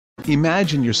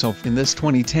Imagine yourself in this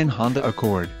 2010 Honda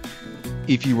Accord.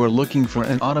 If you are looking for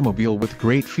an automobile with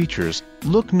great features,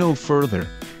 look no further.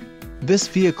 This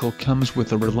vehicle comes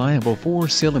with a reliable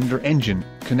 4-cylinder engine,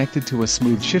 connected to a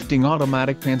smooth shifting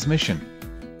automatic transmission.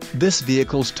 This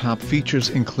vehicle's top features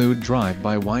include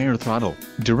drive-by-wire throttle,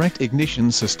 direct ignition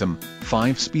system,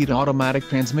 5-speed automatic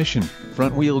transmission,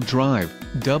 front-wheel drive,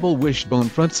 double wishbone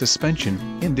front suspension,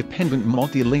 independent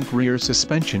multi-link rear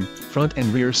suspension, front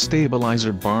and rear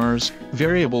stabilizer bars,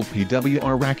 variable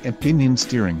PWR rack and pinion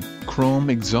steering, chrome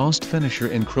exhaust finisher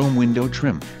and chrome window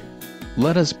trim.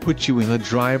 Let us put you in the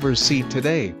driver's seat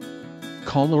today.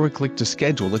 Call or click to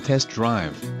schedule a test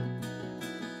drive.